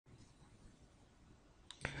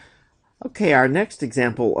Okay, our next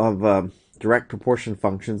example of direct proportion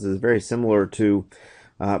functions is very similar to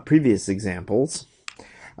previous examples.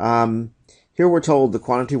 Um, Here we're told the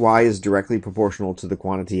quantity y is directly proportional to the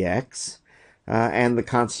quantity x, and the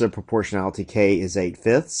constant of proportionality k is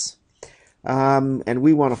 8/5. And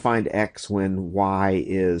we want to find x when y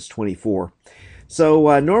is 24.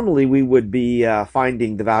 So normally we would be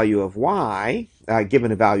finding the value of y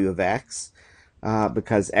given a value of x,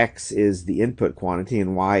 because x is the input quantity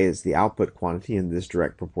and y is the output quantity in this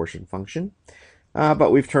direct proportion function.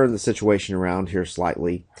 But we've turned the situation around here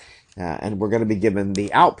slightly, and we're going to be given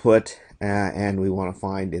the output, and we want to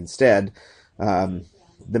find instead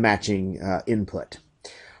the matching input.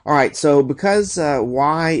 All right, so because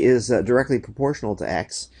y is directly proportional to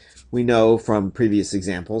x, we know from previous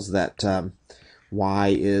examples that y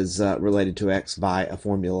is related to x by a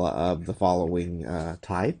formula of the following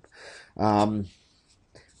type. Um,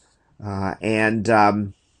 and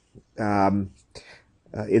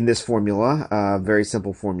In this formula, very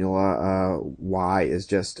simple formula, y is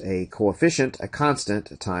just a coefficient, a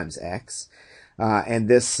constant, times x. And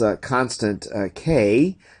this constant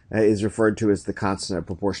k is referred to as the constant of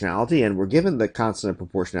proportionality. And we're given the constant of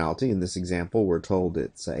proportionality. In this example, we're told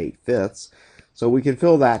it's 8/5. So we can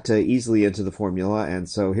fill that easily into the formula. And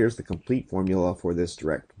so here's the complete formula for this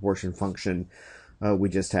direct proportion function. We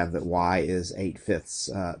just have that y is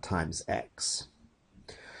 8/5 times x.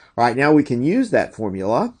 All right, now we can use that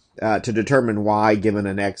formula to determine y given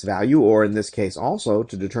an x value, or in this case also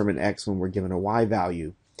to determine x when we're given a y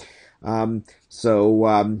value.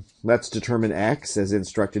 Let's determine x as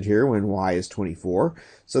instructed here when y is 24.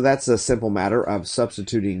 So that's a simple matter of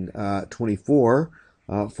substituting 24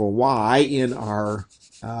 for y in our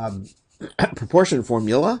proportion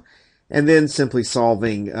formula, and then simply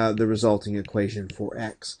solving the resulting equation for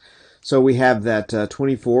x. So we have that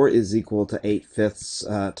 24 is equal to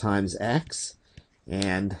 8/5 times x,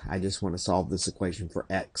 and I just want to solve this equation for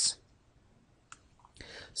x.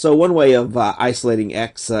 So one way of isolating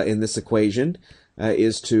x in this equation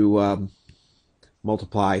is to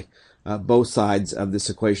multiply both sides of this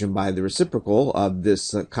equation by the reciprocal of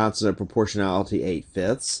this constant of proportionality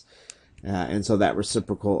 8/5. And so that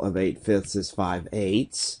reciprocal of 8/5 is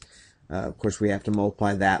 5/8. Of course, we have to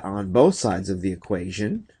multiply that on both sides of the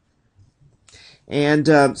equation. And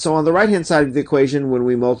so on the right-hand side of the equation, when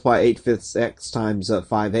we multiply 8/5 x times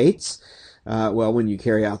 5/8, well, when you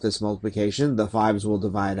carry out this multiplication, the 5's will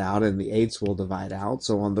divide out and the 8's will divide out.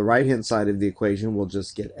 So on the right-hand side of the equation, we'll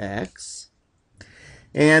just get x.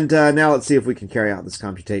 And now let's see if we can carry out this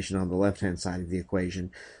computation on the left-hand side of the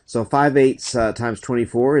equation. So 5/8 times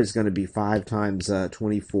 24 is going to be 5 times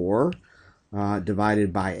 24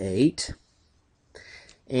 divided by 8.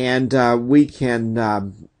 And we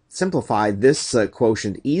can simplify this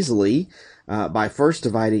quotient easily by first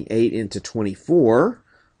dividing 8 into 24,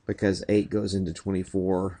 because 8 goes into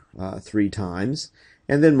 24 3 times,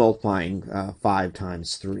 and then multiplying 5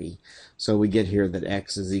 times 3. So we get here that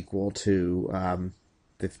x is equal to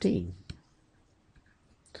 15.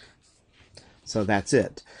 So that's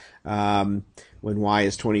it. When y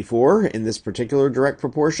is 24, in this particular direct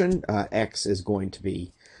proportion, x is going to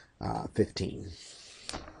be 15.